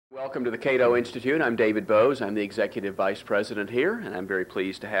Welcome to the Cato Institute. I'm David Bowes. I'm the Executive Vice President here, and I'm very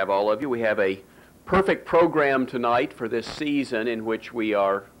pleased to have all of you. We have a perfect program tonight for this season in which we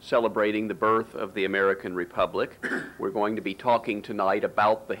are celebrating the birth of the American Republic. We're going to be talking tonight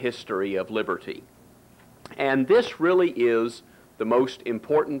about the history of liberty. And this really is the most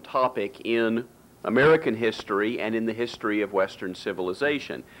important topic in American history and in the history of Western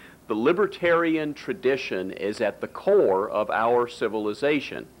civilization. The libertarian tradition is at the core of our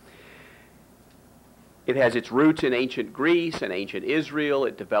civilization. It has its roots in ancient Greece and ancient Israel.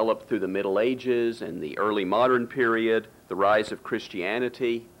 It developed through the Middle Ages and the early modern period, the rise of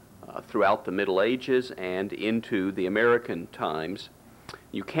Christianity throughout the Middle Ages and into the American times.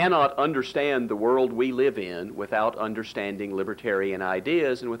 You cannot understand the world we live in without understanding libertarian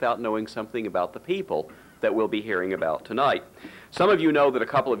ideas and without knowing something about the people that we'll be hearing about tonight. Some of you know that a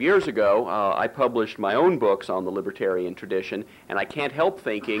couple of years ago I published my own books on the libertarian tradition, and I can't help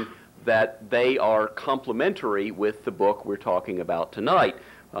thinking that they are complementary with the book we're talking about tonight.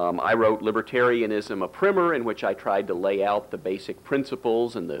 I wrote Libertarianism, a primer, in which I tried to lay out the basic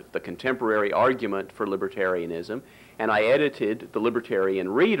principles and the contemporary argument for libertarianism, and I edited The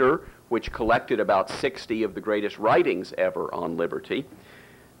Libertarian Reader, which collected about 60 of the greatest writings ever on liberty.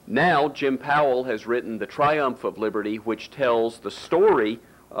 Now, Jim Powell has written The Triumph of Liberty, which tells the story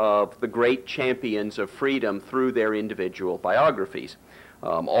of the great champions of freedom through their individual biographies.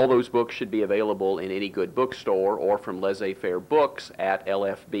 All those books should be available in any good bookstore or from Laissez-Faire books at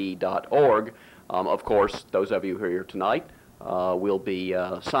lfb.org. Of course, those of you who are here tonight will be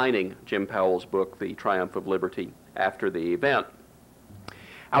signing Jim Powell's book, The Triumph of Liberty, after the event.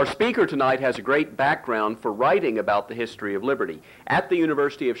 Our speaker tonight has a great background for writing about the history of liberty. At the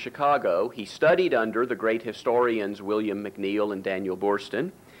University of Chicago, he studied under the great historians William McNeill and Daniel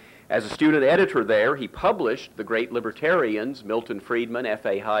Boorstin. As a student editor there, he published the great libertarians Milton Friedman,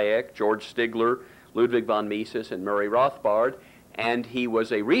 F.A. Hayek, George Stigler, Ludwig von Mises, and Murray Rothbard, and he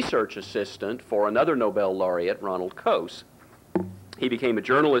was a research assistant for another Nobel laureate, Ronald Coase. He became a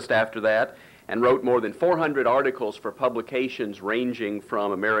journalist after that and wrote more than 400 articles for publications ranging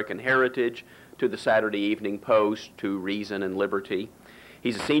from American Heritage to the Saturday Evening Post to Reason and Liberty.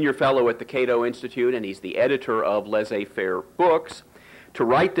 He's a senior fellow at the Cato Institute, and he's the editor of Laissez-Faire Books. To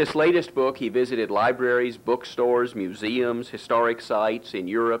write this latest book, he visited libraries, bookstores, museums, historic sites in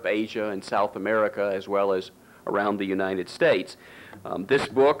Europe, Asia, and South America, as well as around the United States. This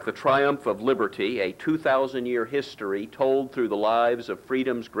book, The Triumph of Liberty, a 2,000-year history told through the lives of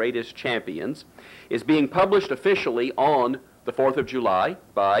freedom's greatest champions, is being published officially on the 4th of July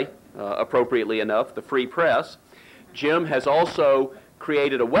by, appropriately enough, the Free Press. Jim has also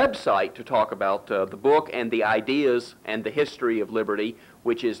created a website to talk about the book and the ideas and the history of liberty,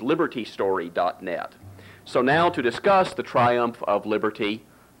 which is libertystory.net. So now to discuss the triumph of liberty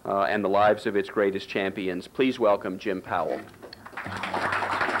and the lives of its greatest champions, please welcome Jim Powell.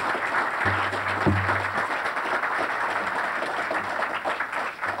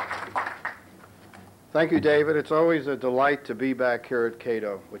 Thank you, David. It's always a delight to be back here at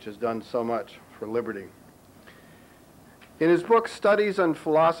Cato, which has done so much for liberty. In his book, Studies on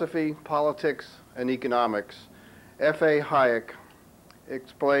Philosophy, Politics, and Economics, F.A. Hayek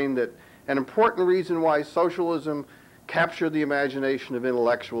explained that an important reason why socialism captured the imagination of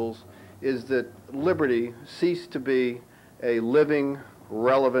intellectuals is that liberty ceased to be a living,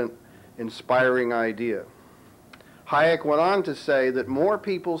 relevant, inspiring idea. Hayek went on to say that more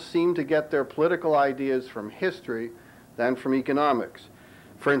people seem to get their political ideas from history than from economics.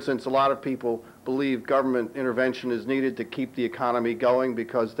 For instance, a lot of people believe government intervention is needed to keep the economy going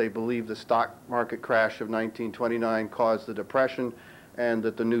because they believe the stock market crash of 1929 caused the Depression and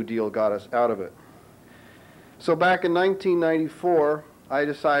that the New Deal got us out of it. So back in 1994, I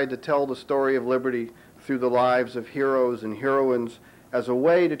decided to tell the story of liberty through the lives of heroes and heroines as a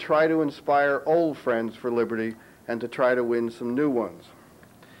way to try to inspire old friends for liberty and to try to win some new ones.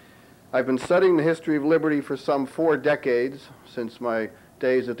 I've been studying the history of liberty for some 4 decades, since my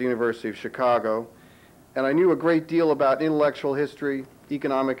days at the University of Chicago, and I knew a great deal about intellectual history,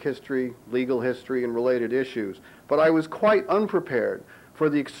 economic history, legal history, and related issues, but I was quite unprepared for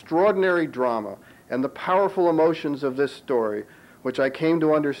the extraordinary drama and the powerful emotions of this story, which I came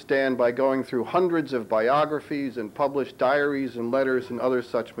to understand by going through hundreds of biographies and published diaries and letters and other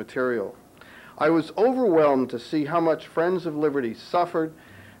such material. I was overwhelmed to see how much Friends of Liberty suffered,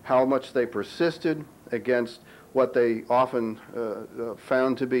 how much they persisted against what they often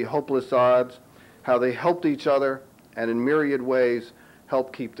found to be hopeless odds, how they helped each other, and in myriad ways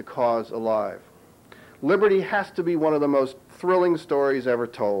helped keep the cause alive. Liberty has to be one of the most thrilling stories ever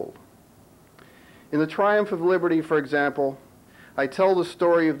told. In The Triumph of Liberty, for example, I tell the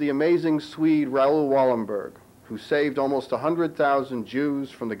story of the amazing Swede Raoul Wallenberg, who saved almost 100,000 Jews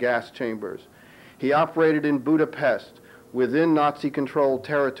from the gas chambers. He operated in Budapest within Nazi-controlled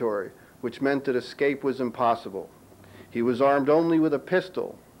territory, which meant that escape was impossible. He was armed only with a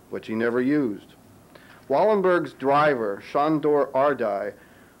pistol, which he never used. Wallenberg's driver, Sándor Ardai,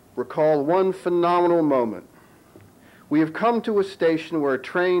 recalled one phenomenal moment. We have come to a station where a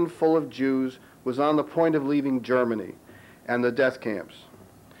train full of Jews was on the point of leaving Germany and the death camps.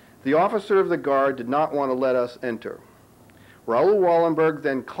 The officer of the guard did not want to let us enter. Raoul Wallenberg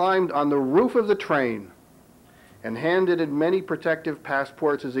then climbed on the roof of the train and handed as many protective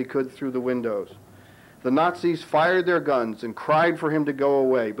passports as he could through the windows. The Nazis fired their guns and cried for him to go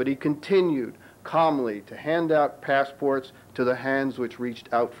away, but he continued calmly to hand out passports to the hands which reached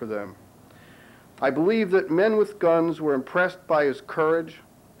out for them. I believe that men with guns were impressed by his courage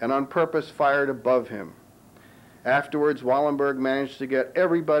and on purpose fired above him. Afterwards, Wallenberg managed to get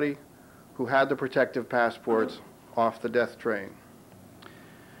everybody who had the protective passports off the death train.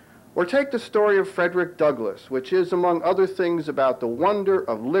 Or take the story of Frederick Douglass, which is, among other things, about the wonder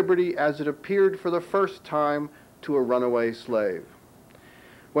of liberty as it appeared for the first time to a runaway slave.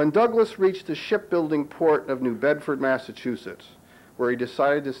 When Douglass reached the shipbuilding port of New Bedford, Massachusetts, where he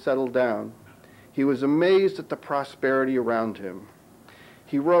decided to settle down, he was amazed at the prosperity around him.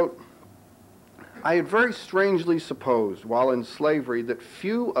 He wrote, "I had very strangely supposed, while in slavery, that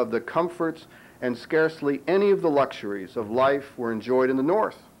few of the comforts and scarcely any of the luxuries of life were enjoyed in the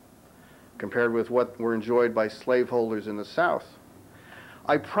North, compared with what were enjoyed by slaveholders in the South.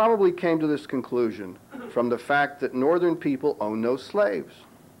 I probably came to this conclusion from the fact that Northern people own no slaves.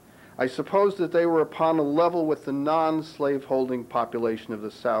 I supposed that they were upon a level with the non-slaveholding population of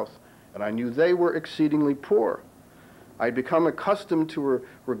the South, and I knew they were exceedingly poor. I had become accustomed to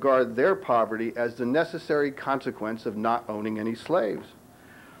regard their poverty as the necessary consequence of not owning any slaves.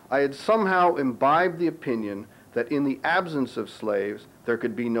 I had somehow imbibed the opinion that in the absence of slaves, there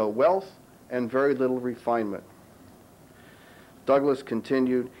could be no wealth and very little refinement." Douglass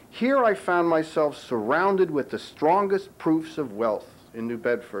continued, "Here I found myself surrounded with the strongest proofs of wealth in New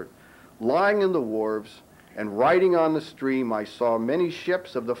Bedford. Lying in the wharves and riding on the stream, I saw many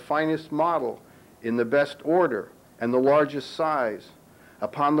ships of the finest model, in the best order and the largest size.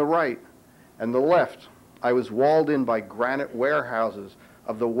 Upon the right and the left, I was walled in by granite warehouses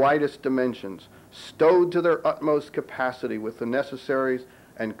of the widest dimensions, stowed to their utmost capacity with the necessaries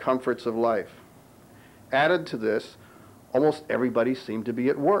and comforts of life. Added to this, almost everybody seemed to be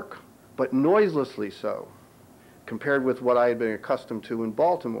at work, but noiselessly so, compared with what I had been accustomed to in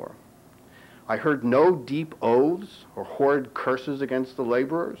Baltimore. I heard no deep oaths or horrid curses against the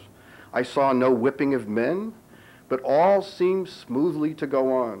laborers. I saw no whipping of men, but all seemed smoothly to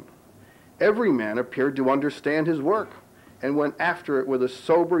go on. Every man appeared to understand his work and went after it with a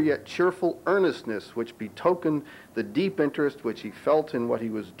sober yet cheerful earnestness which betokened the deep interest which he felt in what he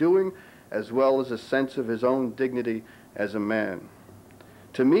was doing, as well as a sense of his own dignity as a man.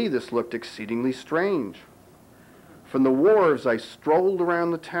 To me, this looked exceedingly strange. From the wharves, I strolled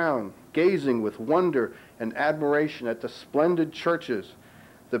around the town, gazing with wonder and admiration at the splendid churches,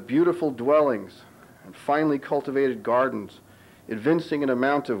 the beautiful dwellings, and finely cultivated gardens, evincing an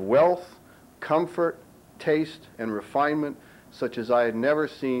amount of wealth, comfort, taste, and refinement such as I had never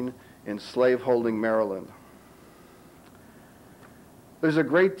seen in slaveholding Maryland." There's a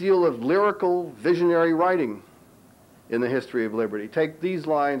great deal of lyrical, visionary writing in the history of liberty. Take these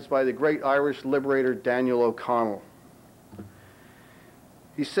lines by the great Irish liberator Daniel O'Connell.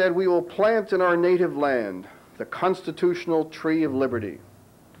 He said, "We will plant in our native land the constitutional tree of liberty.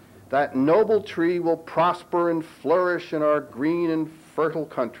 That noble tree will prosper and flourish in our green and fertile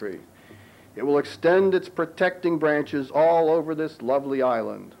country. It will extend its protecting branches all over this lovely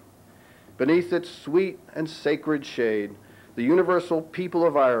island. Beneath its sweet and sacred shade, the universal people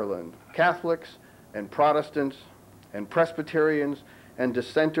of Ireland, Catholics and Protestants and Presbyterians and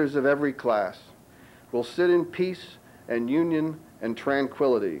dissenters of every class, will sit in peace and union and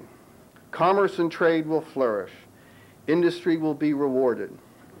tranquility. Commerce and trade will flourish. Industry will be rewarded.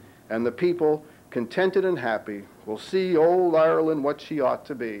 And the people, contented and happy, will see old Ireland what she ought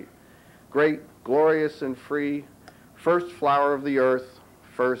to be. Great, glorious, and free, first flower of the earth,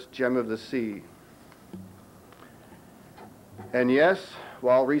 first gem of the sea." And yes,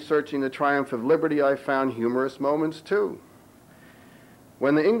 while researching the triumph of liberty, I found humorous moments too.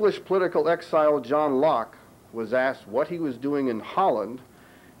 When the English political exile John Locke was asked what he was doing in Holland,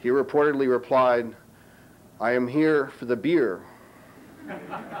 he reportedly replied, "I am here for the beer."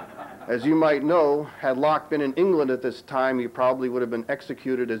 As you might know, had Locke been in England at this time, he probably would have been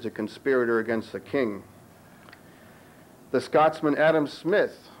executed as a conspirator against the king. The Scotsman Adam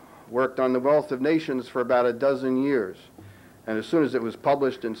Smith worked on The Wealth of Nations for about a dozen years. And as soon as it was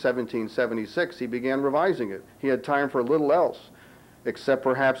published in 1776, he began revising it. He had time for little else, except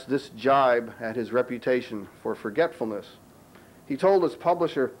perhaps this jibe at his reputation for forgetfulness. He told his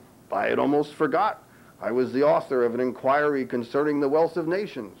publisher, "I had almost forgot. I was the author of an inquiry concerning the wealth of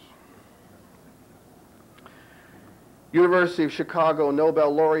nations." University of Chicago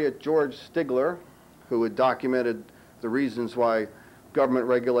Nobel laureate George Stigler, who had documented the reasons why government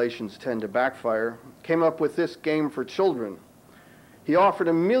regulations tend to backfire, came up with this game for children. He offered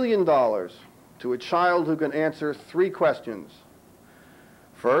 $1 million to a child who can answer 3 questions.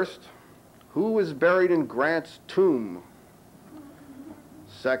 First, who was buried in Grant's tomb?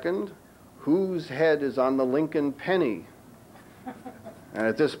 Second, whose head is on the Lincoln penny? And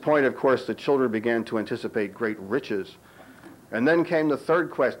at this point, of course, the children began to anticipate great riches. And then came the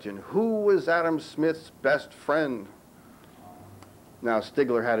third question, who was Adam Smith's best friend? Now,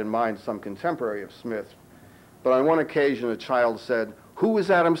 Stigler had in mind some contemporary of Smith, but on one occasion a child said, "Who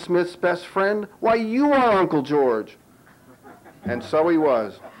was Adam Smith's best friend? Why, you are, Uncle George." And so he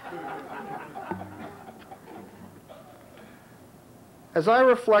was. As I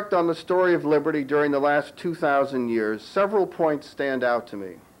reflect on the story of liberty during the last 2,000 years, several points stand out to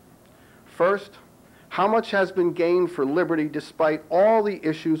me. First, how much has been gained for liberty despite all the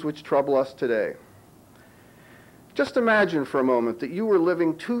issues which trouble us today? Just imagine for a moment that you were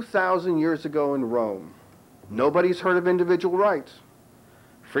living 2,000 years ago in Rome. Nobody's heard of individual rights.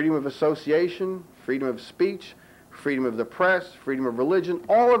 Freedom of association, freedom of speech, freedom of the press, freedom of religion,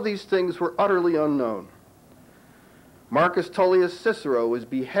 all of these things were utterly unknown. Marcus Tullius Cicero was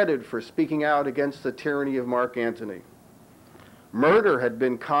beheaded for speaking out against the tyranny of Mark Antony. Murder had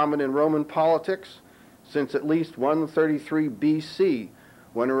been common in Roman politics since at least 133 BC,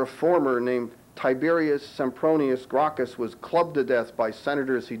 when a reformer named Tiberius Sempronius Gracchus was clubbed to death by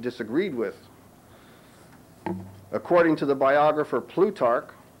senators he disagreed with. According to the biographer Plutarch,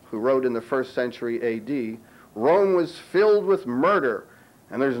 who wrote in the 1st century AD, Rome was filled with murder,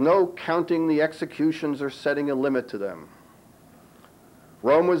 and there's no counting the executions or setting a limit to them.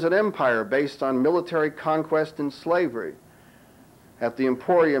 Rome was an empire based on military conquest and slavery. At the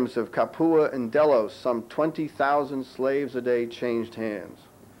emporiums of Capua and Delos, some 20,000 slaves a day changed hands.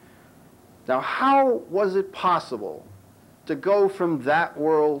 Now, how was it possible to go from that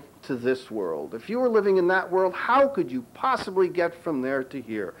world to this world? If you were living in that world, how could you possibly get from there to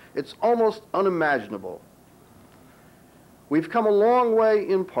here? It's almost unimaginable. We've come a long way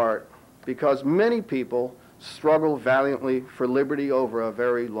in part because many people struggle valiantly for liberty over a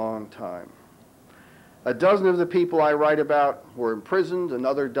very long time. A dozen of the people I write about were imprisoned,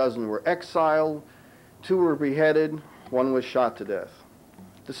 another dozen were exiled, 2 were beheaded, 1 was shot to death.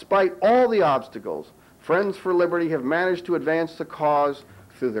 Despite all the obstacles, Friends for Liberty have managed to advance the cause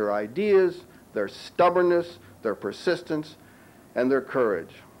through their ideas, their stubbornness, their persistence, and their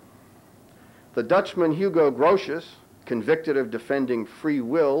courage. The Dutchman Hugo Grotius, convicted of defending free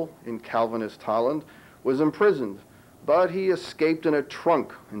will in Calvinist Holland, was imprisoned, but he escaped in a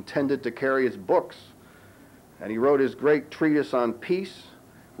trunk intended to carry his books. And he wrote his great treatise on peace,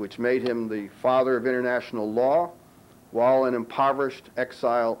 which made him the father of international law, while in impoverished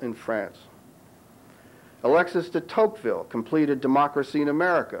exile in France. Alexis de Tocqueville completed Democracy in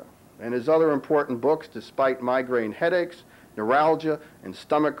America, and his other important books, despite migraine headaches, neuralgia, and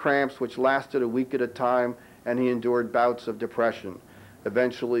stomach cramps, which lasted a week at a time, and he endured bouts of depression.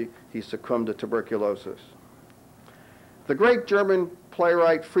 Eventually, he succumbed to tuberculosis. The great German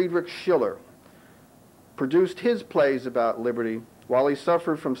playwright Friedrich Schiller produced his plays about liberty while he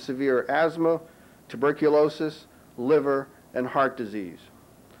suffered from severe asthma, tuberculosis, liver, and heart disease.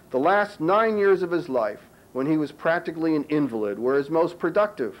 The last 9 years of his life, when he was practically an invalid, were his most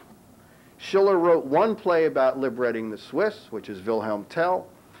productive. Schiller wrote 1 play about liberating the Swiss, which is Wilhelm Tell,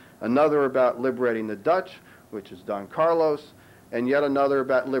 another about liberating the Dutch, which is Don Carlos, and yet another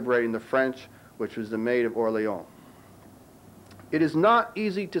about liberating the French, which was the Maid of Orleans. "It is not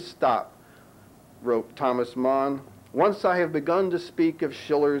easy to stop," wrote Thomas Mann, "once I have begun to speak of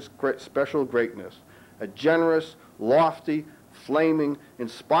Schiller's special greatness, a generous, lofty, flaming,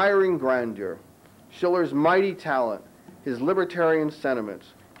 inspiring grandeur, Schiller's mighty talent, his libertarian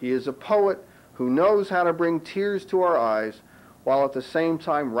sentiments. He is a poet who knows how to bring tears to our eyes while at the same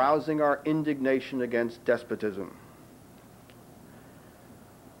time rousing our indignation against despotism."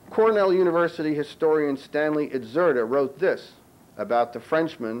 Cornell University historian Stanley Itzerda wrote this about the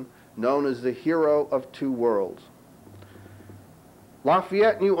Frenchman known as the hero of 2 worlds.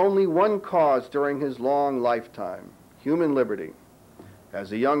 Lafayette knew only one cause during his long lifetime, human liberty.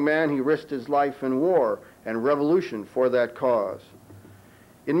 As a young man, he risked his life in war and revolution for that cause.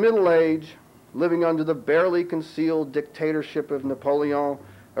 In middle age, living under the barely concealed dictatorship of Napoleon,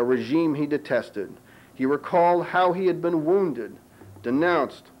 a regime he detested, he recalled how he had been wounded,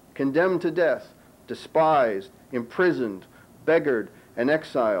 denounced, condemned to death, despised, imprisoned, beggared, and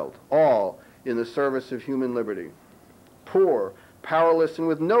exiled, all in the service of human liberty. Poor, powerless, and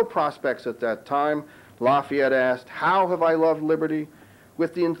with no prospects at that time, Lafayette asked, "How have I loved liberty?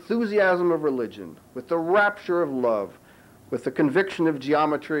 With the enthusiasm of religion, with the rapture of love, with the conviction of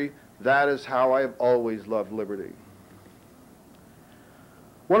geometry, that is how I have always loved liberty."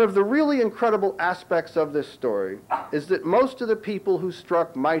 One of the really incredible aspects of this story is that most of the people who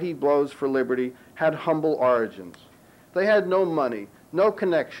struck mighty blows for liberty had humble origins. They had no money, no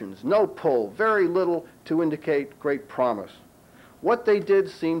connections, no pull, very little to indicate great promise. What they did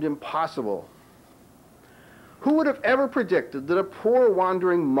seemed impossible. Who would have ever predicted that a poor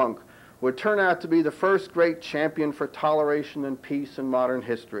wandering monk would turn out to be the first great champion for toleration and peace in modern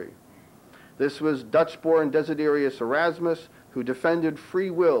history? This was Dutch-born Desiderius Erasmus, who defended free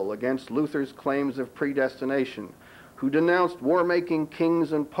will against Luther's claims of predestination, who denounced war-making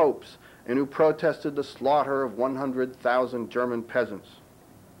kings and popes, and who protested the slaughter of 100,000 German peasants.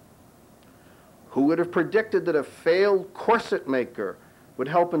 Who would have predicted that a failed corset maker would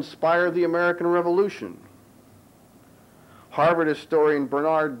help inspire the American Revolution? Harvard historian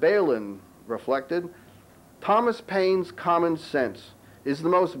Bernard Bailyn reflected, "Thomas Paine's Common Sense is the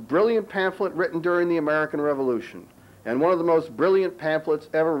most brilliant pamphlet written during the American Revolution, and one of the most brilliant pamphlets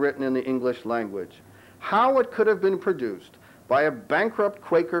ever written in the English language. How it could have been produced by a bankrupt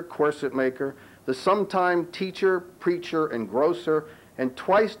Quaker corset maker, the sometime teacher, preacher, and grocer, and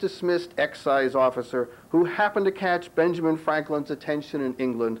twice dismissed excise officer who happened to catch Benjamin Franklin's attention in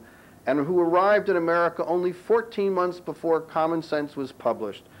England and who arrived in America only 14 months before Common Sense was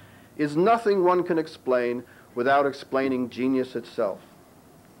published, is nothing one can explain without explaining genius itself."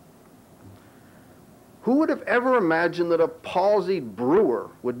 Who would have ever imagined that a palsied brewer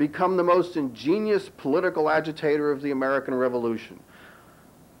would become the most ingenious political agitator of the American Revolution,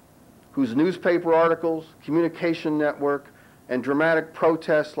 whose newspaper articles, communication network, and dramatic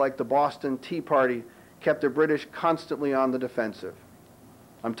protests like the Boston Tea Party kept the British constantly on the defensive?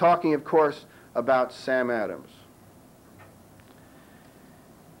 I'm talking, of course, about Sam Adams.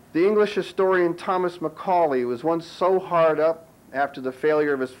 The English historian Thomas Macaulay was once so hard up after the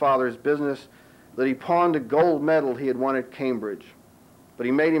failure of his father's business that he pawned a gold medal he had won at Cambridge. But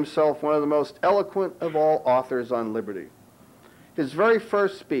he made himself one of the most eloquent of all authors on liberty. His very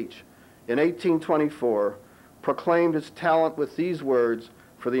first speech in 1824 proclaimed his talent with these words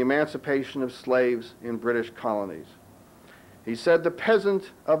for the emancipation of slaves in British colonies. He said, "The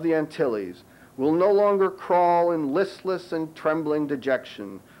peasant of the Antilles will no longer crawl in listless and trembling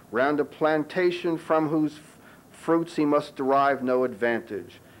dejection round a plantation from whose fruits he must derive no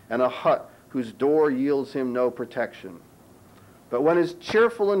advantage, and a hut whose door yields him no protection. But when his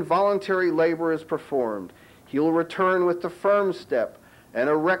cheerful and voluntary labor is performed, he will return with the firm step and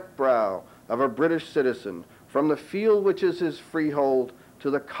erect brow of a British citizen from the field which is his freehold to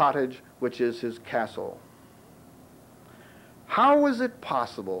the cottage which is his castle." How is it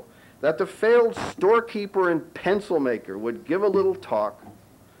possible that the failed storekeeper and pencil maker would give a little talk,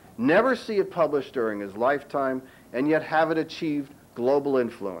 never see it published during his lifetime, and yet have it achieved global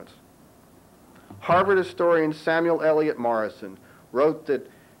influence? Harvard historian Samuel Eliot Morison wrote that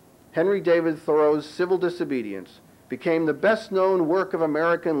Henry David Thoreau's Civil Disobedience became the best-known work of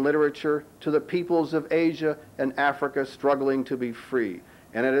American literature to the peoples of Asia and Africa struggling to be free,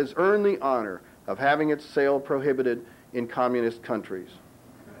 and it has earned the honor of having its sale prohibited in communist countries.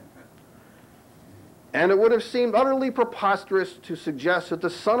 And it would have seemed utterly preposterous to suggest that the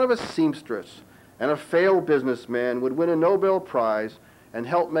son of a seamstress and a failed businessman would win a Nobel Prize and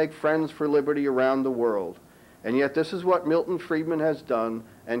help make friends for liberty around the world. And yet this is what Milton Friedman has done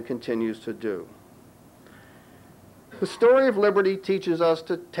and continues to do. The story of liberty teaches us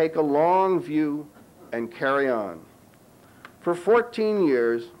to take a long view and carry on. For 14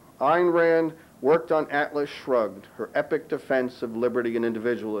 years, Ayn Rand worked on Atlas Shrugged, her epic defense of liberty and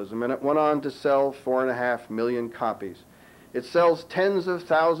individualism, and it went on to sell 4.5 million copies. It sells tens of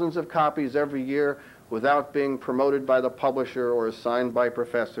thousands of copies every year without being promoted by the publisher or assigned by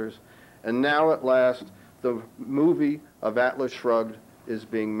professors, and now at last the movie of Atlas Shrugged is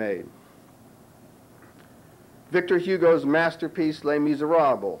being made. Victor Hugo's masterpiece Les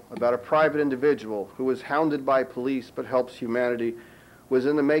Miserables, about a private individual who was hounded by police but helps humanity, was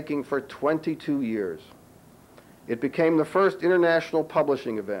in the making for 22 years. It became the first international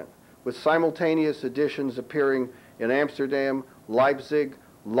publishing event, with simultaneous editions appearing in Amsterdam, Leipzig,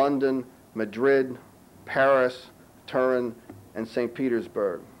 London, Madrid, Paris, Turin, and St.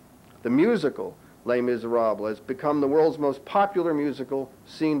 Petersburg. The musical, Les Miserables, has become the world's most popular musical,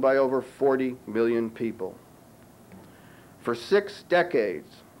 seen by over 40 million people. For 6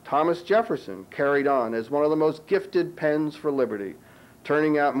 decades, Thomas Jefferson carried on as one of the most gifted pens for liberty,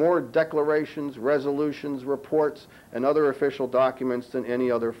 turning out more declarations, resolutions, reports, and other official documents than any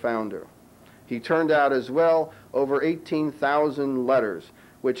other founder. He turned out as well over 18,000 letters,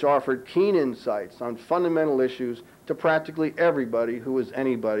 which offered keen insights on fundamental issues to practically everybody who was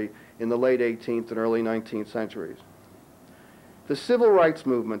anybody in the late 18th and early 19th centuries. The civil rights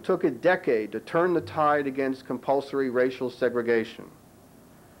movement took a decade to turn the tide against compulsory racial segregation.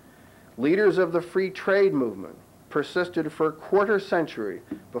 Leaders of the free trade movement persisted for a quarter century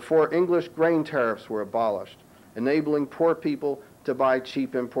before English grain tariffs were abolished, enabling poor people to buy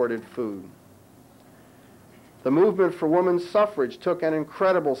cheap imported food. The movement for women's suffrage took an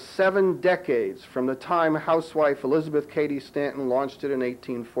incredible 7 decades from the time housewife Elizabeth Cady Stanton launched it in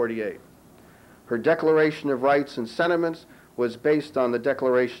 1848. Her Declaration of Rights and Sentiments was based on the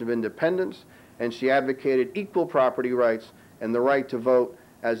Declaration of Independence, and she advocated equal property rights and the right to vote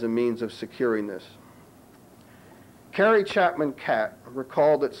as a means of securing this. Carrie Chapman Catt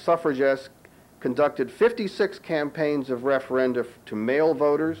recalled that suffragettes conducted 56 campaigns of referenda to male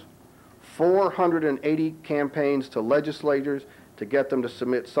voters, 480 campaigns to legislators to get them to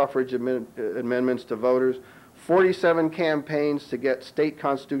submit suffrage amendments to voters, 47 campaigns to get state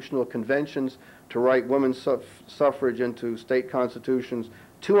constitutional conventions to write women's suffrage into state constitutions,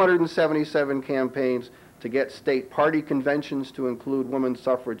 277 campaigns to get state party conventions to include women's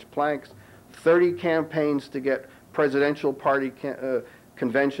suffrage planks, 30 campaigns to get presidential party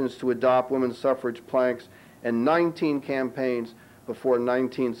conventions to adopt women's suffrage planks, and 19 campaigns before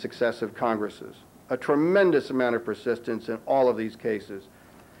 19 successive Congresses. A tremendous amount of persistence in all of these cases.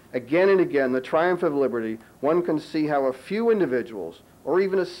 Again and again, the triumph of liberty, one can see how a few individuals, or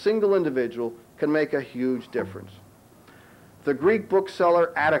even a single individual, can make a huge difference. The Greek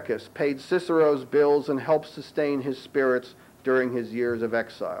bookseller Atticus paid Cicero's bills and helped sustain his spirits during his years of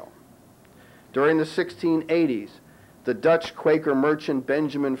exile. During the 1680s, the Dutch Quaker merchant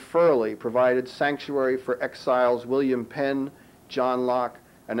Benjamin Furley provided sanctuary for exiles William Penn, John Locke,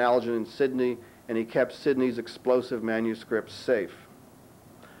 and Algernon Sidney, and he kept Sidney's explosive manuscripts safe.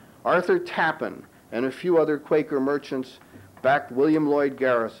 Arthur Tappan and a few other Quaker merchants backed William Lloyd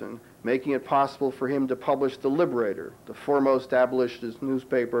Garrison, making it possible for him to publish The Liberator, the foremost abolitionist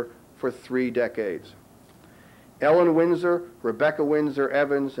newspaper, for 3 decades. Ellen Windsor, Rebecca Windsor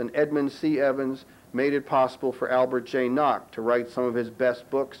Evans, and Edmund C. Evans made it possible for Albert J. Nock to write some of his best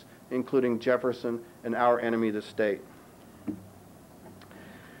books, including Jefferson and Our Enemy the State.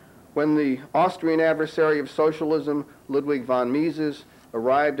 When the Austrian adversary of socialism, Ludwig von Mises,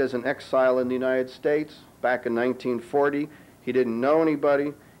 arrived as an exile in the United States back in 1940, he didn't know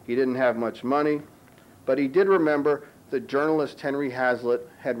anybody, he didn't have much money, but he did remember that journalist Henry Hazlitt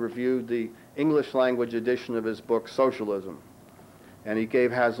had reviewed the English language edition of his book, Socialism, and he gave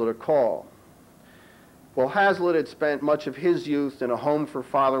Hazlitt a call. Well, Hazlitt had spent much of his youth in a home for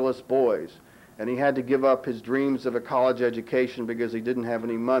fatherless boys, and he had to give up his dreams of a college education because he didn't have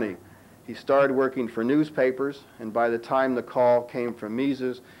any money. He started working for newspapers, and by the time the call came from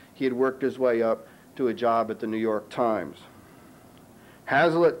Mises, he had worked his way up to a job at the New York Times.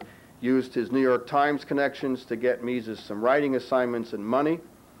 Hazlitt used his New York Times connections to get Mises some writing assignments and money,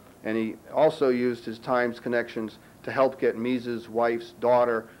 and he also used his Times connections to help get Mises' wife's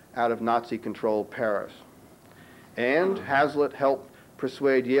daughter out of Nazi-controlled Paris. And Hazlitt helped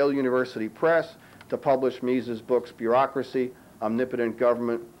persuade Yale University Press to publish Mises' books Bureaucracy, Omnipotent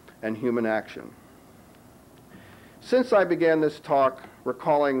Government, and Human Action. Since I began this talk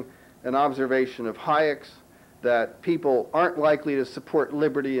recalling an observation of Hayek's that people aren't likely to support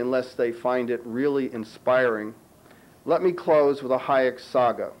liberty unless they find it really inspiring, let me close with a Hayek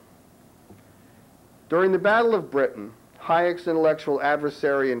saga. During the Battle of Britain, Hayek's intellectual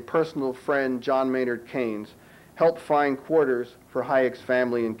adversary and personal friend John Maynard Keynes helped find quarters for Hayek's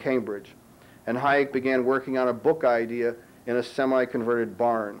family in Cambridge, and Hayek began working on a book idea in a semi-converted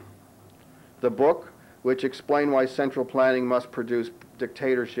barn. The book, which explained why central planning must produce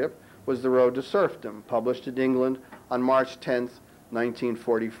dictatorship, was The Road to Serfdom, published in England on March 10,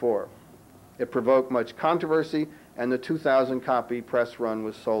 1944. It provoked much controversy, and the 2,000-copy press run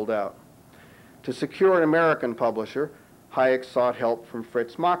was sold out. To secure an American publisher, Hayek sought help from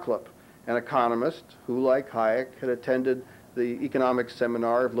Fritz Machlup, an economist who, like Hayek, had attended the economics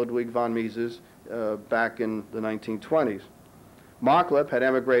seminar of Ludwig von Mises back in the 1920s. Machlup had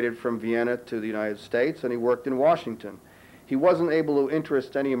emigrated from Vienna to the United States, and he worked in Washington. He wasn't able to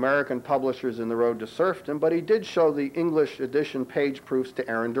interest any American publishers in The Road to Serfdom, but he did show the English edition page proofs to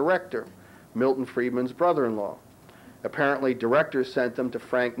Aaron Director, Milton Friedman's brother-in-law. Apparently, Director sent them to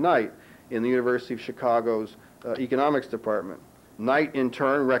Frank Knight in the University of Chicago's economics department. Knight, in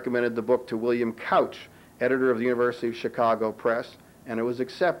turn, recommended the book to William Couch, editor of the University of Chicago Press, and it was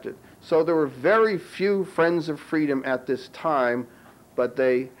accepted. So there were very few friends of freedom at this time, but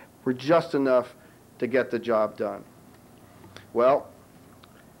they were just enough to get the job done. Well,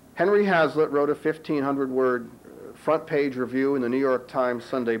 Henry Hazlitt wrote a 1,500-word front-page review in the New York Times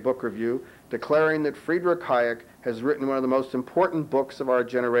Sunday Book Review, declaring that Friedrich Hayek has written one of the most important books of our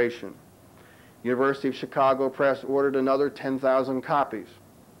generation. University of Chicago Press ordered another 10,000 copies.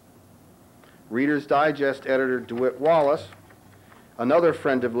 Reader's Digest editor DeWitt Wallace, another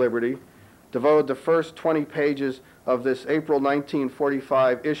friend of liberty, devoted the first 20 pages of this April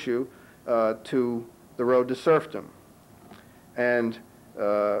 1945 issue to The Road to Serfdom. And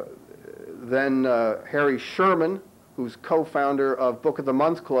then Harry Sherman, who's co-founder of Book of the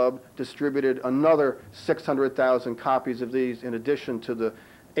Month Club, distributed another 600,000 copies of these in addition to the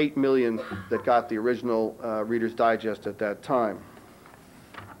 8 million that got the original Reader's Digest at that time.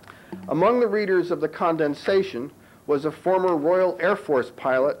 Among the readers of the condensation was a former Royal Air Force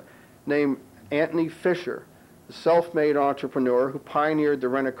pilot named Anthony Fisher, a self-made entrepreneur who pioneered the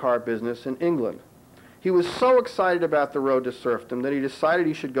rent-a-car business in England. He was so excited about The Road to Serfdom that he decided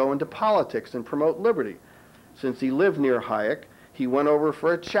he should go into politics and promote liberty. Since he lived near Hayek, he went over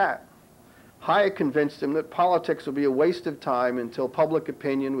for a chat. Hayek convinced him that politics would be a waste of time until public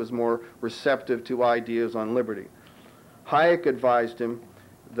opinion was more receptive to ideas on liberty. Hayek advised him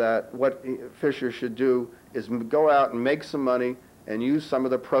that what Fisher should do is go out and make some money and use some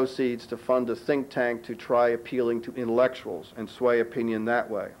of the proceeds to fund a think tank to try appealing to intellectuals and sway opinion that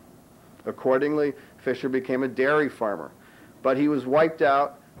way. Accordingly, Fisher became a dairy farmer, but he was wiped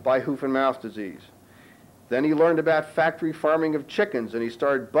out by hoof and mouth disease. Then he learned about factory farming of chickens, and he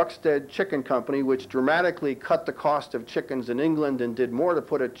started Buxted Chicken Company, which dramatically cut the cost of chickens in England and did more to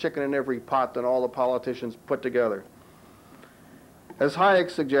put a chicken in every pot than all the politicians put together. As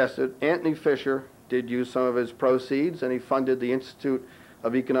Hayek suggested, Anthony Fisher did use some of his proceeds, and he funded the Institute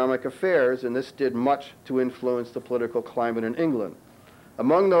of Economic Affairs, and this did much to influence the political climate in England.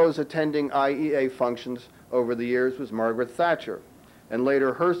 Among those attending IEA functions over the years was Margaret Thatcher, and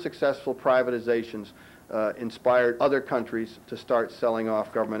later her successful privatizations inspired other countries to start selling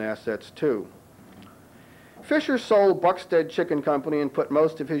off government assets too. Fisher sold Buxted Chicken Company and put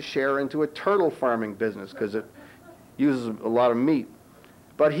most of his share into a turtle farming business because it uses a lot of meat.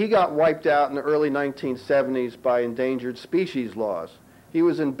 But he got wiped out in the early 1970s by endangered species laws. He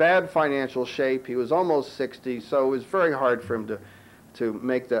was in bad financial shape. He was almost 60, so it was very hard for him to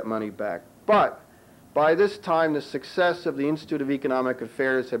make that money back. But by this time, the success of the Institute of Economic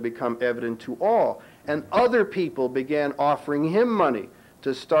Affairs had become evident to all, and other people began offering him money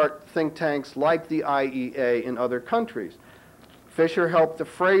to start think tanks like the IEA in other countries. Fisher helped the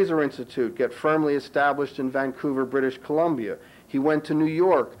Fraser Institute get firmly established in Vancouver, British Columbia. He went to New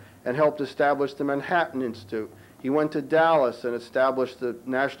York and helped establish the Manhattan Institute. He went to Dallas and established the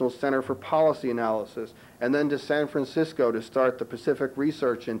National Center for Policy Analysis, and then to San Francisco to start the Pacific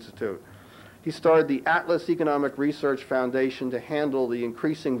Research Institute. He started the Atlas Economic Research Foundation to handle the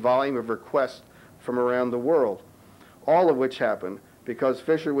increasing volume of requests from around the world, all of which happened because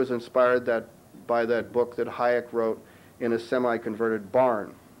Fisher was inspired by that book that Hayek wrote in a semi-converted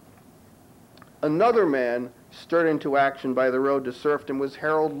barn. Another man stirred into action by The Road to Serfdom was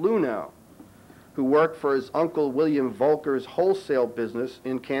Harold Luhnow, who worked for his uncle William Volcker's wholesale business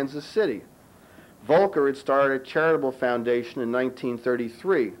in Kansas City. Volcker had started a charitable foundation in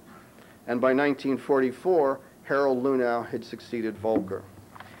 1933, and by 1944, Harold Luhnow had succeeded Volcker.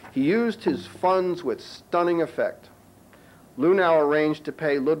 He used his funds with stunning effect. Luhnow arranged to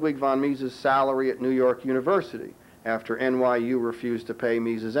pay Ludwig von Mises' salary at New York University after NYU refused to pay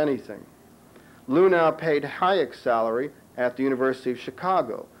Mises anything. Luhnow paid Hayek's salary at the University of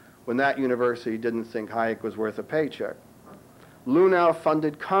Chicago when that university didn't think Hayek was worth a paycheck. Luhnow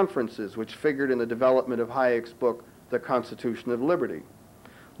funded conferences which figured in the development of Hayek's book, The Constitution of Liberty.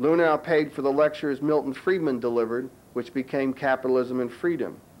 Luhnow paid for the lectures Milton Friedman delivered, which became Capitalism and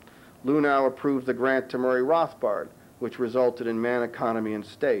Freedom. Luhnow approved the grant to Murray Rothbard, which resulted in Man, Economy, and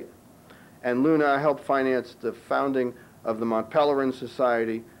State. And Luhnow helped finance the founding of the Mont Pelerin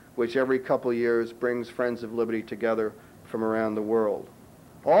Society, which every couple years brings Friends of Liberty together from around the world.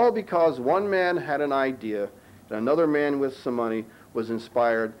 All because one man had an idea and another man with some money was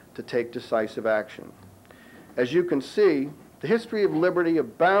inspired to take decisive action. As you can see, the history of liberty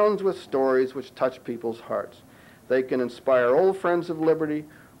abounds with stories which touch people's hearts. They can inspire old friends of liberty,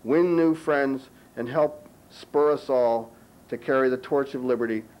 win new friends, and help spur us all to carry the torch of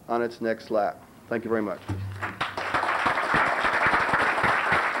liberty on its next lap. Thank you very much.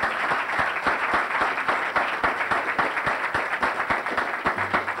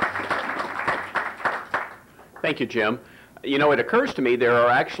 Thank you, Jim. You know, it occurs to me there are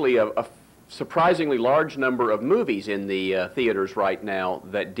actually a surprisingly large number of movies in the theaters right now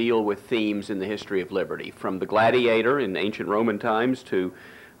that deal with themes in the history of liberty, from The Gladiator in ancient Roman times to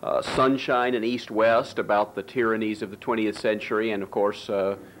Sunshine and East West about the tyrannies of the 20th century, and of course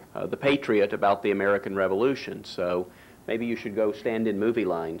The Patriot about the American Revolution. So maybe you should go stand in movie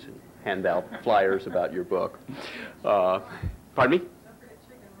lines and hand out flyers about your book. Pardon me?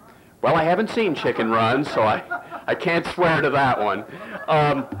 Well, I haven't seen Chicken Run, so I can't swear to that one.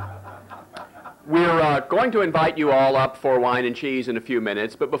 We're going to invite you all up for wine and cheese in a few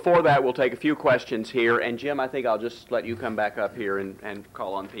minutes, but before that we'll take a few questions here. And Jim, I think I'll just let you come back up here and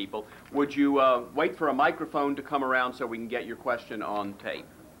call on people. Would you wait for a microphone to come around so we can get your question on tape?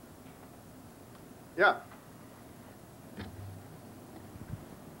 Yeah.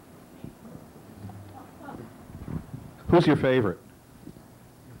 Who's your favorite?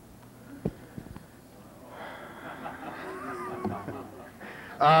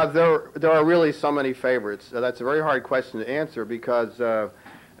 There are really so many favorites. That's a very hard question to answer because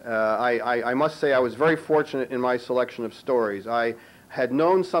I must say I was very fortunate in my selection of stories. I had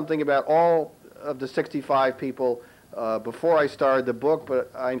known something about all of the 65 people before I started the book,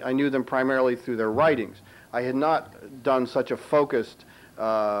 but I knew them primarily through their writings. I had not done such a focused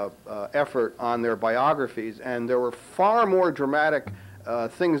effort on their biographies, and there were far more dramatic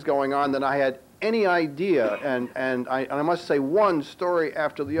things going on than I had any idea, and I must say one story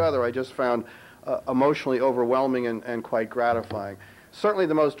after the other I just found emotionally overwhelming and quite gratifying. Certainly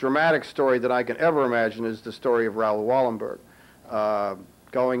the most dramatic story that I can ever imagine is the story of Raoul Wallenberg,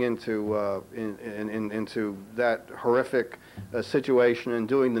 going into that horrific situation and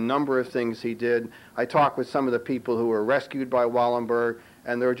doing the number of things he did. I talked with some of the people who were rescued by Wallenberg,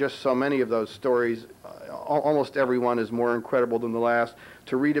 and there are just so many of those stories. Almost every one is more incredible than the last.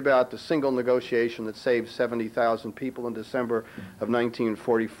 To read about the single negotiation that saved 70,000 people in December of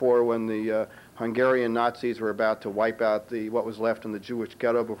 1944 when the Hungarian Nazis were about to wipe out what was left in the Jewish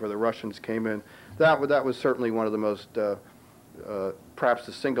ghetto before the Russians came in. That was certainly one of the most, perhaps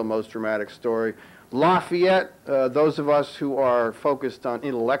the single most dramatic story. Lafayette, those of us who are focused on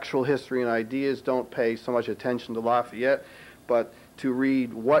intellectual history and ideas don't pay so much attention to Lafayette, but to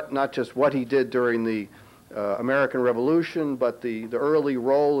read not just what he did during the American Revolution, but the early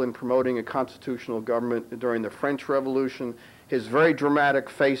role in promoting a constitutional government during the French Revolution, his very dramatic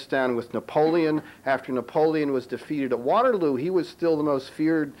face down with Napoleon. After Napoleon was defeated at Waterloo, he was still the most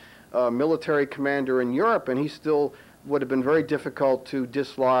feared military commander in Europe, and he still would have been very difficult to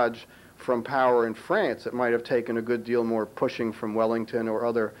dislodge from power in France. It might have taken a good deal more pushing from Wellington or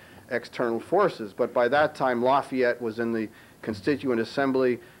other external forces, but by that time Lafayette was in the Constituent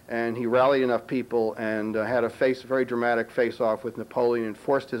Assembly, and he rallied enough people and had a very dramatic face-off with Napoleon and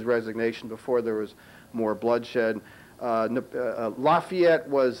forced his resignation before there was more bloodshed. Lafayette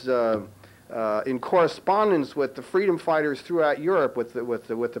was in correspondence with the freedom fighters throughout Europe, with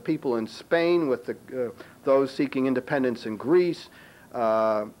the people in Spain, with those seeking independence in Greece,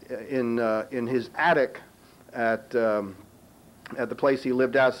 in his attic at the place he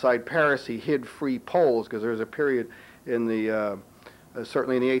lived outside Paris. He hid free Poles because there was a period in the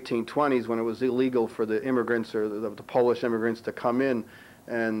certainly in the 1820s when it was illegal for the immigrants or the Polish immigrants to come in,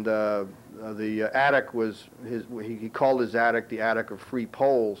 and the attic was he called his attic the attic of free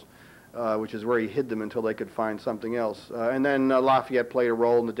Poles, which is where he hid them until they could find something else. And then Lafayette played a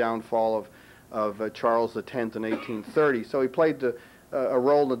role in the downfall of Charles X in 1830. So he played a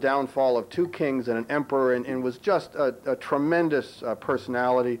role in the downfall of two kings and an emperor, and was just a tremendous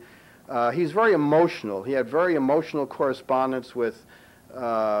personality. He's very emotional. He had very emotional correspondence with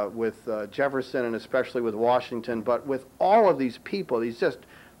Jefferson and especially with Washington, but with all of these people, he's just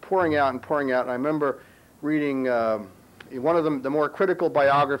pouring out and pouring out. And I remember reading one of the more critical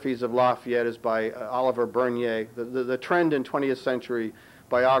biographies of Lafayette is by Oliver Bernier. The trend in 20th century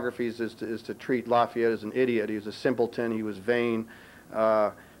biographies is to treat Lafayette as an idiot. He was a simpleton. He was vain.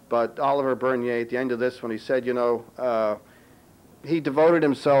 But Oliver Bernier, at the end of this one, he said, you know, he devoted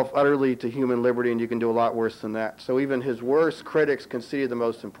himself utterly to human liberty, and you can do a lot worse than that. So even his worst critics conceded the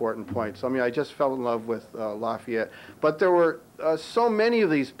most important points. I mean, I just fell in love with Lafayette. But there were so many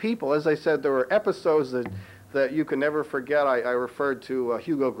of these people. As I said, there were episodes that you can never forget. I referred to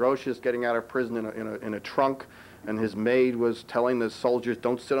Hugo Grotius getting out of prison in a trunk and his maid was telling the soldiers,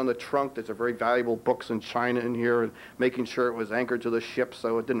 don't sit on the trunk, there's a very valuable books and china in here, and making sure it was anchored to the ship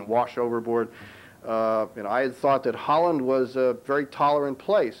so it didn't wash overboard. I had thought that Holland was a very tolerant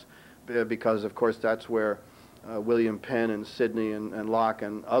place because, of course, that's where William Penn and Sidney and Locke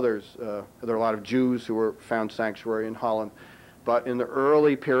and others, there are a lot of Jews who were found sanctuary in Holland. But in the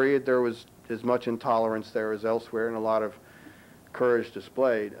early period, there was as much intolerance there as elsewhere, and a lot of courage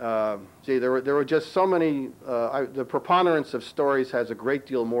displayed. There were just so many, the preponderance of stories has a great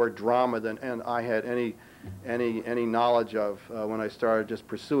deal more drama than I had any knowledge of when I started just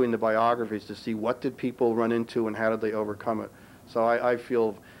pursuing the biographies to see what did people run into and how did they overcome it. So I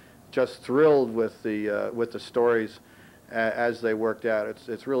feel just thrilled with the stories as they worked out.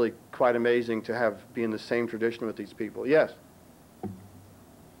 It's really quite amazing to be in the same tradition with these people. Yes?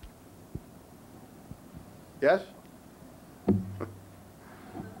 Yes?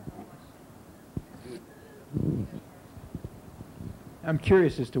 I'm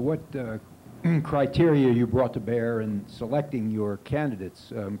curious as to what criteria you brought to bear in selecting your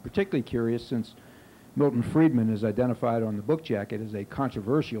candidates. Particularly curious since Milton Friedman is identified on the book jacket as a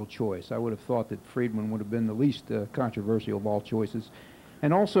controversial choice. I would have thought that Friedman would have been the least controversial of all choices.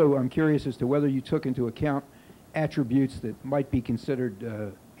 And also, I'm curious as to whether you took into account attributes that might be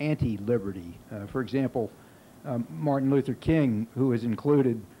considered anti-liberty. For example, Martin Luther King, who is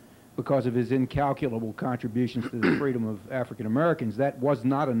included because of his incalculable contributions to the freedom of African Americans. That was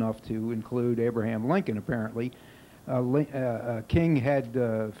not enough to include Abraham Lincoln, apparently. King had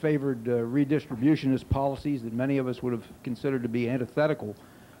favored redistributionist policies that many of us would have considered to be antithetical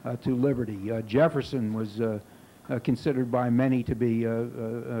to liberty. Jefferson was considered by many to be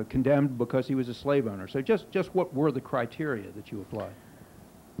condemned because he was a slave owner. So just what were the criteria that you applied?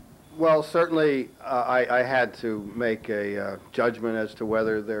 Well, certainly I had to make a judgment as to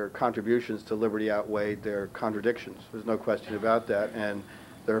whether their contributions to liberty outweighed their contradictions. There's no question about that. And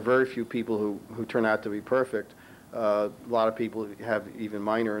there are very few people who turn out to be perfect. A lot of people have even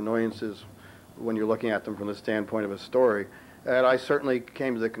minor annoyances when you're looking at them from the standpoint of a story. And I certainly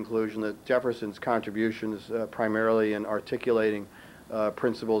came to the conclusion that Jefferson's contributions, primarily in articulating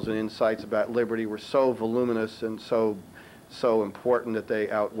principles and insights about liberty, were so voluminous and so important that they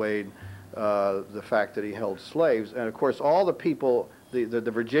outweighed the fact that he held slaves. And of course, all the people, the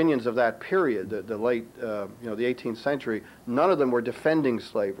Virginians of that period, the late, the 18th century, none of them were defending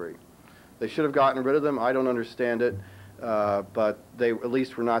slavery. They should have gotten rid of them. I don't understand it, but they at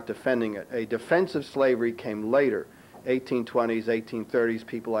least were not defending it. A defense of slavery came later, 1820s, 1830s.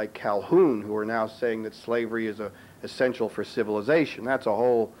 People like Calhoun, who are now saying that slavery is essential for civilization. That's a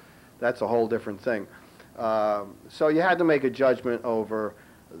whole different thing. So you had to make a judgment over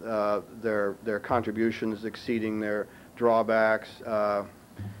their contributions exceeding their drawbacks.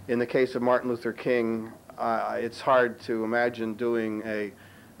 In the case of Martin Luther King, it's hard to imagine doing a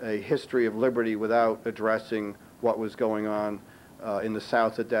history of liberty without addressing what was going on in the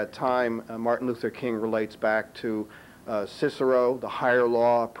South at that time. Martin Luther King relates back to Cicero, the higher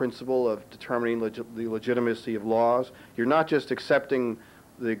law principle of determining the legitimacy of laws. You're not just accepting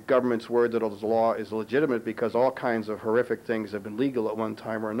the government's word that the law is legitimate because all kinds of horrific things have been legal at one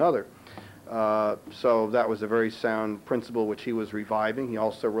time or another. So that was a very sound principle which he was reviving. He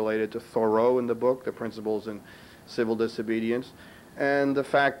also related to Thoreau in the book, the principles in civil disobedience. And the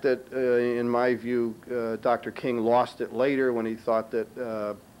fact that, in my view, Dr. King lost it later when he thought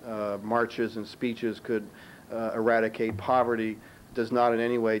that marches and speeches could eradicate poverty does not in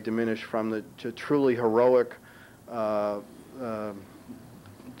any way diminish from the truly heroic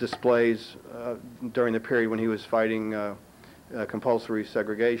displays during the period when he was fighting compulsory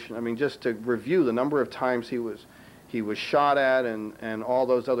segregation. I mean, just to review the number of times he was shot at and all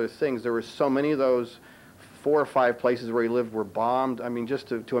those other things. There were so many of those. 4 or 5 places where he lived were bombed. I mean, just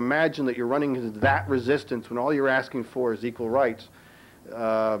to imagine that you're running into that resistance when all you're asking for is equal rights.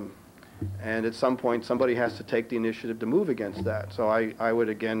 And at some point, somebody has to take the initiative to move against that. So I would,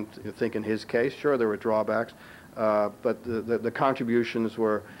 again, think in his case, sure, there were drawbacks, but the contributions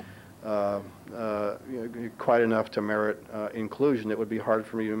were quite enough to merit inclusion. It would be hard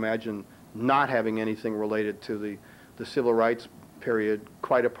for me to imagine not having anything related to the civil rights period,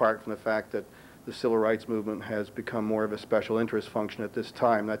 quite apart from the fact that the civil rights movement has become more of a special interest function at this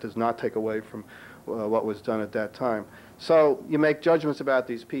time. That does not take away from what was done at that time. So you make judgments about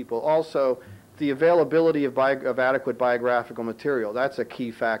these people. Also, the availability of adequate biographical material, that's a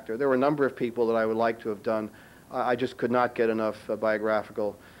key factor. There were a number of people that I would like to have done. I just could not get enough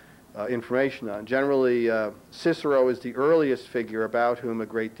biographical information on. Generally, Cicero is the earliest figure about whom a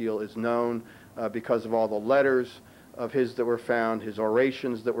great deal is known because of all the letters of his that were found, his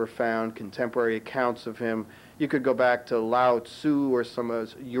orations that were found, contemporary accounts of him. You could go back to Lao Tzu or some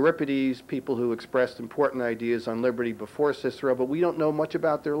Euripides, people who expressed important ideas on liberty before Cicero, but we don't know much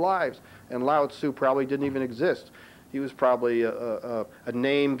about their lives. And Lao Tzu probably didn't even exist. He was probably a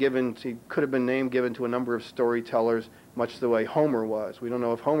name given, he could have been name given to a number of storytellers, much the way Homer was. We don't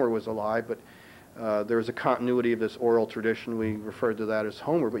know if Homer was alive, but there is a continuity of this oral tradition. We refer to that as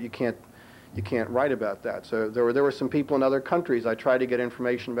Homer, but you can't write about that. So there were some people in other countries. I tried to get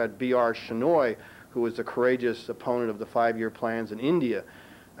information about B.R. Shenoy, who was a courageous opponent of the 5-year plans in India.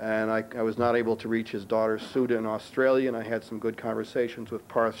 And I was not able to reach his daughter Sudha in Australia, and I had some good conversations with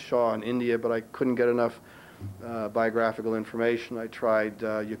Parth Shah in India, but I couldn't get enough biographical information. I tried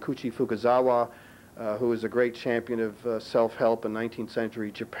Yakuchi Fukuzawa, who was a great champion of self-help in 19th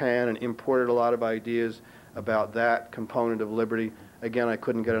century Japan and imported a lot of ideas about that component of liberty. Again, I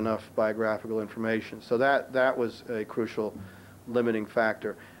couldn't get enough biographical information. So that was a crucial limiting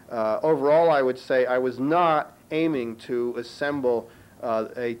factor. Overall, I would say I was not aiming to assemble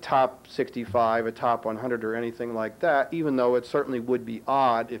a top 65, a top 100, or anything like that, even though it certainly would be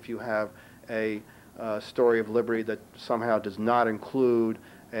odd if you have a story of liberty that somehow does not include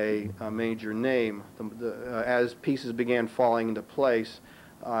a major name. As pieces began falling into place,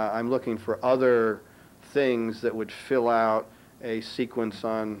 I'm looking for other things that would fill out a sequence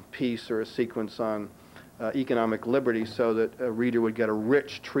on peace or a sequence on economic liberty, so that a reader would get a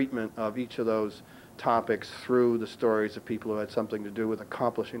rich treatment of each of those topics through the stories of people who had something to do with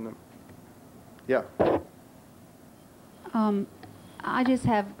accomplishing them. Yeah. I just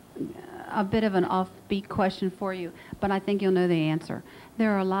have a bit of an offbeat question for you, but I think you'll know the answer.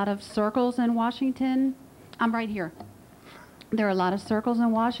 There are a lot of circles in Washington. I'm right here. There are a lot of circles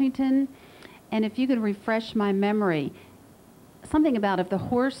in Washington, and if you could refresh my memory, something about if the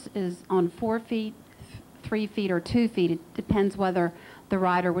horse is on 4 feet, 3 feet, or 2 feet, it depends whether the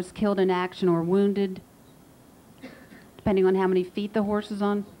rider was killed in action or wounded, depending on how many feet the horse is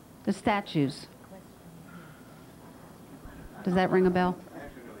on. The statues. Does that ring a bell?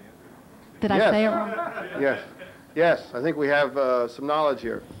 Did I say it wrong? Yes. Yes, I think we have some knowledge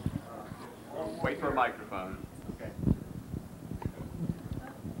here. Wait for a microphone. Okay.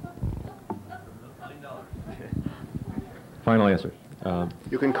 Final answer.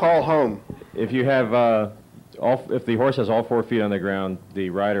 You can call home. If you have if the horse has all 4 feet on the ground, the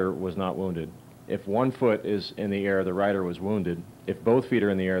rider was not wounded. If 1 foot is in the air, the rider was wounded. If both feet are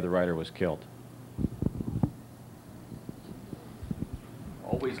in the air, the rider was killed.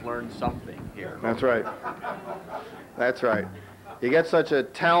 Always learn something here. That's right. That's right. You get such a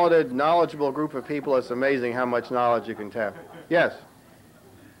talented, knowledgeable group of people, it's amazing how much knowledge you can tap. Yes?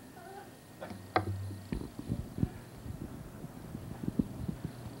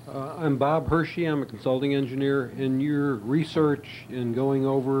 I'm Bob Hershey. I'm a consulting engineer. In your research in going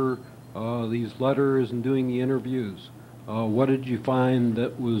over these letters and doing the interviews, what did you find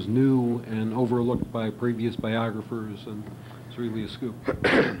that was new and overlooked by previous biographers, and it's really a scoop?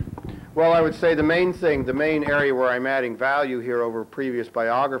 Well, I would say the main area where I'm adding value here over previous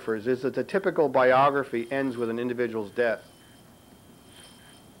biographers is that the typical biography ends with an individual's death.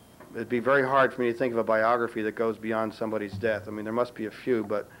 It'd be very hard for me to think of a biography that goes beyond somebody's death. I mean, there must be a few,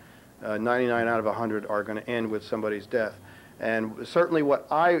 but 99 out of 100 are going to end with somebody's death. And certainly what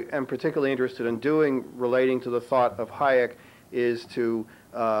I am particularly interested in doing relating to the thought of Hayek is to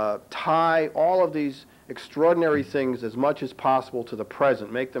tie all of these extraordinary things as much as possible to the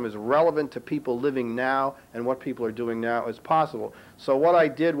present, make them as relevant to people living now and what people are doing now as possible. So what I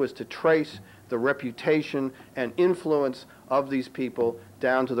did was to trace the reputation and influence of these people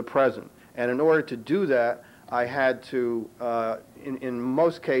down to the present. And in order to do that, I had to, in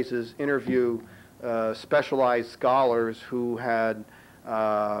most cases, interview specialized scholars who had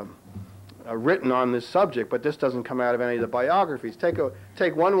written on this subject, but this doesn't come out of any of the biographies. Take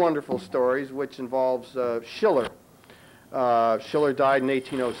one wonderful story, which involves Schiller. Schiller died in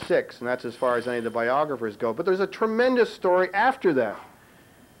 1806, and that's as far as any of the biographers go. But there's a tremendous story after that,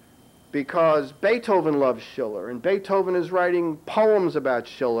 because Beethoven loves Schiller, and Beethoven is writing poems about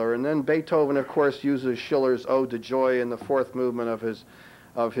Schiller, and then Beethoven, of course, uses Schiller's Ode to Joy in the 4th movement of his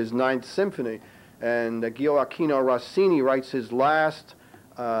 9th Symphony. And Gioacchino Rossini writes his last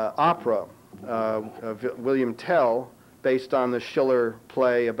opera, William Tell, based on the Schiller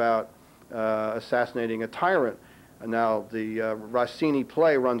play about assassinating a tyrant. And now the Rossini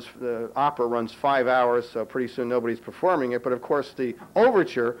play the opera runs 5 hours, so pretty soon nobody's performing it. But of course the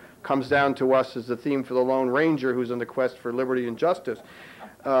overture comes down to us as the theme for the Lone Ranger who's on the quest for liberty and justice.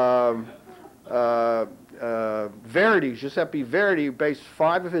 Verdi, Giuseppe Verdi, based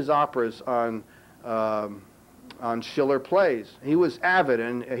 5 of his operas on on Schiller plays. He was avid,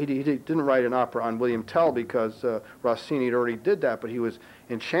 and he didn't write an opera on William Tell because Rossini had already did that, but he was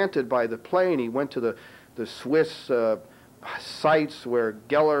enchanted by the play, and he went to the Swiss sites where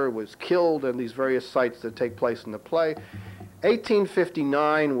Geller was killed and these various sites that take place in the play.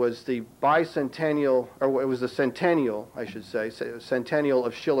 1859 was the bicentennial, or it was the centennial, I should say, centennial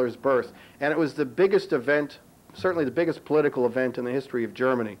of Schiller's birth, and it was the biggest event, certainly the biggest political event in the history of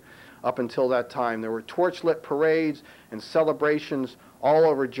Germany. Up until that time, there were torchlit parades and celebrations all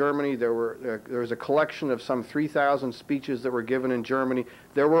over Germany. There was a collection of some 3,000 speeches that were given in Germany.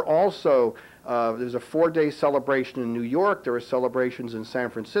 There were also there's a 4-day celebration in New York. There were celebrations in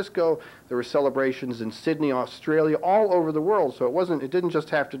San Francisco. There were celebrations in Sydney, Australia, all over the world. So it didn't just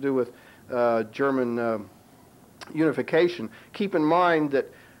have to do with German unification. Keep in mind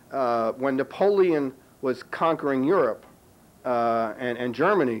that when Napoleon was conquering Europe and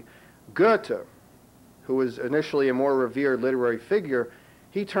Germany, Goethe, who was initially a more revered literary figure,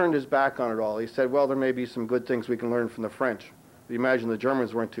 he turned his back on it all. He said, well, there may be some good things we can learn from the French. You imagine the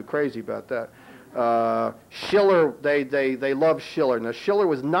Germans weren't too crazy about that. Schiller, they loved Schiller. Now, Schiller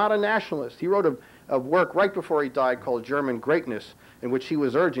was not a nationalist. He wrote a work right before he died called German Greatness, in which he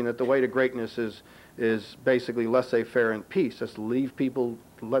was urging that the way to greatness is basically laissez-faire and peace. Just leave people,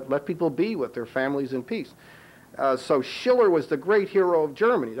 let people be with their families in peace. So Schiller was the great hero of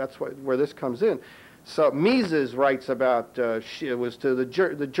Germany. That's where this comes in. So Mises writes about it was to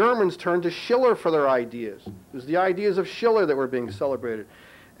the Germans turned to Schiller for their ideas. It was the ideas of Schiller that were being celebrated.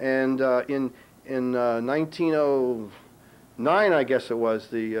 And in 1909, I guess it was,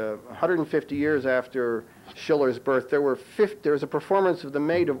 the 150 years after Schiller's birth, there was a performance of The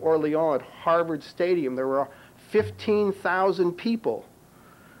Maid of Orleans at Harvard Stadium. There were 15,000 people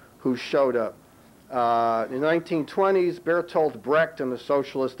who showed up. In the 1920s, Bertolt Brecht and the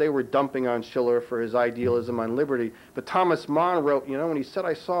socialists, they were dumping on Schiller for his idealism on liberty. But Thomas Mann wrote, when he said,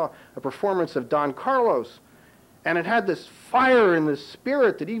 I saw a performance of Don Carlos, and it had this fire in the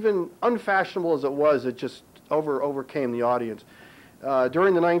spirit that even unfashionable as it was, it just overcame the audience.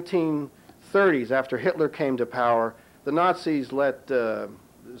 During the 1930s, after Hitler came to power, the Nazis let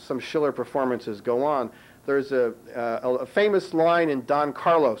some Schiller performances go on. There's a famous line in Don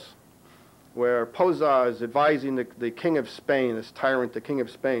Carlos, where Posa is advising the King of Spain, this tyrant, the King of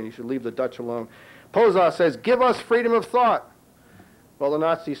Spain. He should leave the Dutch alone. Posa says, give us freedom of thought. Well, the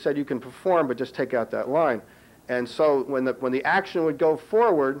Nazis said, you can perform, but just take out that line. And so when the action would go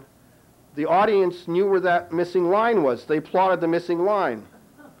forward, the audience knew where that missing line was. They applauded the missing line.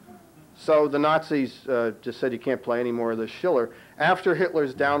 So the Nazis just said, you can't play any more of this Schiller. After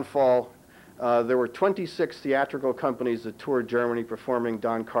Hitler's downfall, there were 26 theatrical companies that toured Germany performing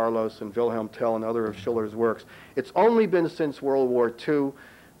Don Carlos and Wilhelm Tell and other of Schiller's works. It's only been since World War II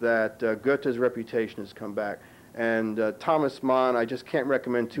that Goethe's reputation has come back. And Thomas Mann, I just can't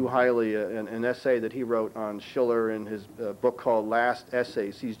recommend too highly an essay that he wrote on Schiller in his book called Last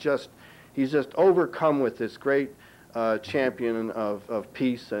Essays. He's just overcome with this great champion of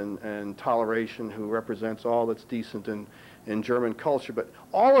peace and toleration who represents all that's decent in German culture. But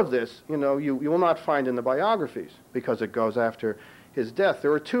all of this, you will not find in the biographies because it goes after his death.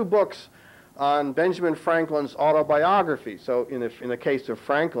 There were 2 books on Benjamin Franklin's autobiography. So in the case of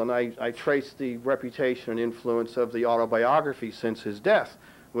Franklin, I trace the reputation and influence of the autobiography since his death,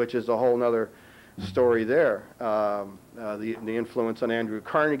 which is a whole other story there. The influence on Andrew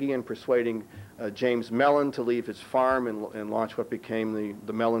Carnegie in persuading James Mellon to leave his farm and launch what became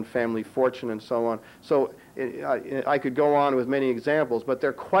the Mellon family fortune and so on. So I could go on with many examples, but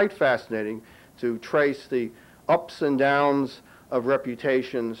they're quite fascinating to trace the ups and downs of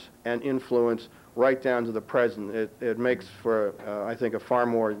reputations and influence right down to the present. It makes for, I think, a far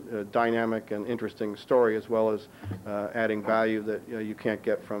more dynamic and interesting story, as well as adding value that you can't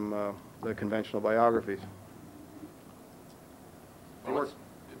get from the conventional biographies. Well, let's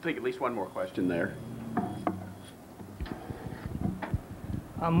take at least one more question there.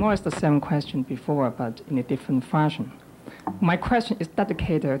 More is the same question before, but in a different fashion. My question is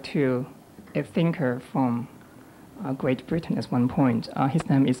dedicated to a thinker from Great Britain at one point. His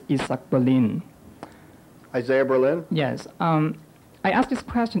name is Isaac Berlin. Isaiah Berlin? Yes. I ask this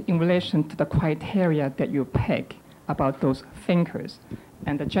question in relation to the criteria that you pick about those thinkers.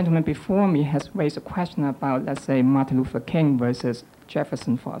 And the gentleman before me has raised a question about, let's say, Martin Luther King versus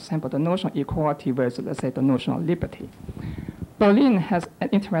Jefferson, for example, the notion of equality versus, let's say, the notion of liberty. Berlin has an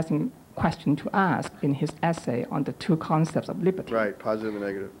interesting question to ask in his essay on the 2 concepts of liberty. Right, positive and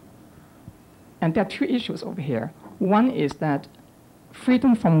negative. And there are 2 issues over here. One is that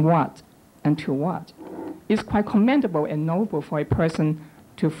freedom from what and to what is quite commendable and noble for a person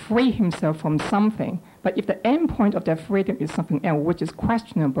to free himself from something But if the end point of their freedom is something else which is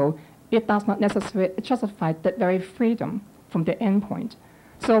questionable, it does not necessarily justify that very freedom from the end point.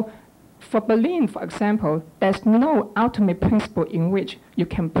 So for Berlin, for example, there's no ultimate principle in which you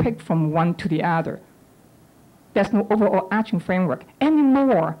can pick from one to the other. There's no overall arching framework any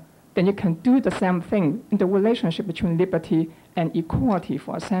more than you can do the same thing in the relationship between liberty and equality,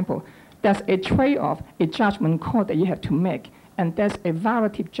 for example. There's a trade-off, a judgment call that you have to make, and there's a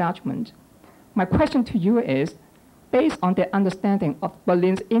variety of judgment. My question to you is, based on the understanding of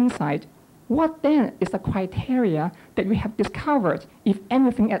Berlin's insight, what then is the criteria that you have discovered, if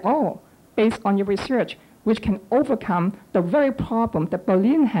anything at all, based on your research, which can overcome the very problem that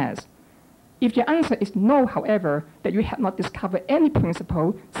Berlin has? If your answer is no, however, that you have not discovered any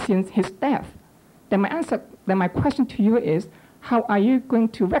principle since his death, then my question to you is, how are you going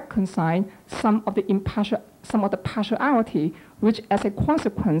to reconcile some of the partiality, which as a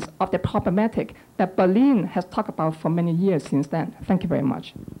consequence of the problematic that Berlin has talked about for many years since then? Thank you very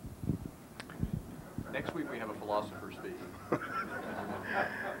much. Next week we have a philosopher speaking.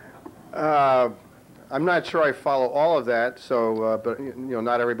 I'm not sure I follow all of that, so, but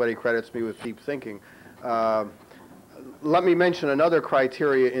not everybody credits me with deep thinking. Let me mention another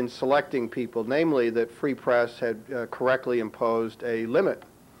criteria in selecting people, namely that Free Press had correctly imposed a limit.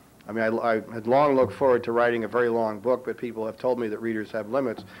 I mean, I had long looked forward to writing a very long book, but people have told me that readers have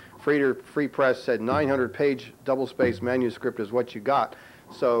limits. Free Press said 900-page double-spaced manuscript is what you got.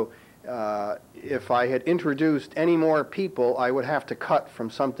 So if I had introduced any more people, I would have to cut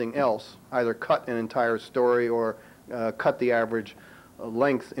from something else, either cut an entire story or cut the average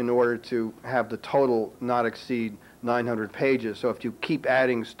length in order to have the total not exceed 900 pages. So if you keep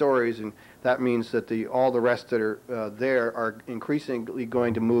adding stories, and that means that all the rest that are there are increasingly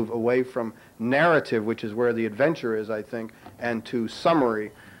going to move away from narrative, which is where the adventure is, I think, and to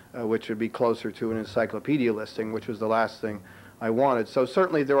summary, which would be closer to an encyclopedia listing, which was the last thing I wanted. So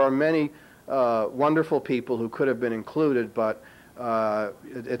certainly there are many wonderful people who could have been included, but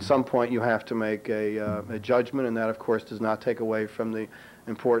at some point you have to make a judgment, and that, of course, does not take away from the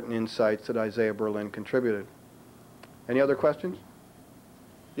important insights that Isaiah Berlin contributed. Any other questions?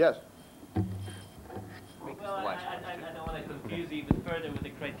 Yes? Well, I don't want to confuse you even further with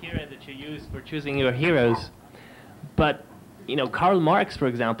the criteria that you use for choosing your heroes, but Karl Marx, for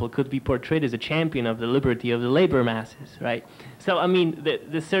example, could be portrayed as a champion of the liberty of the labor masses, right? So, I mean,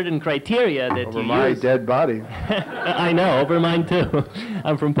 the certain criteria that over you my use... dead body. I know, over mine too.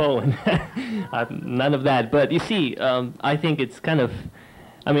 I'm from Poland. None of that. But you see, I think it's kind of...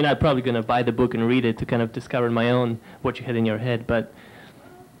 I mean, I'm probably going to buy the book and read it to kind of discover my own, what you had in your head. But,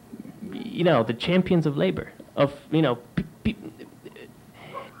 the champions of labor, of,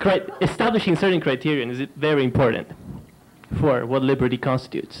 establishing certain criterion is very important for what liberty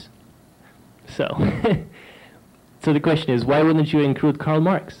constitutes. So, so the question is, why wouldn't you include Karl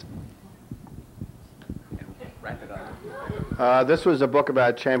Marx? Wrap it up. This was a book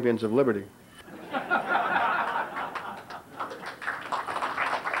about champions of liberty.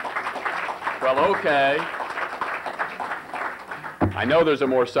 Well, okay. I know there's a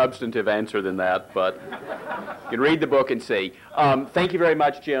more substantive answer than that, but you can read the book and see. Thank you very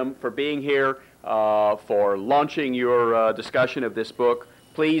much, Jim, for being here, for launching your discussion of this book.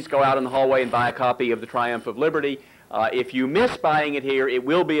 Please go out in the hallway and buy a copy of The Triumph of Liberty. If you miss buying it here, it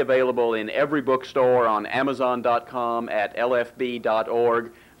will be available in every bookstore, on Amazon.com, at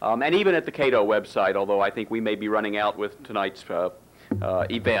LFB.org, and even at the Cato website, although I think we may be running out with tonight's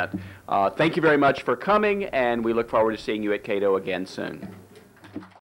event. Thank you very much for coming, and we look forward to seeing you at Cato again soon.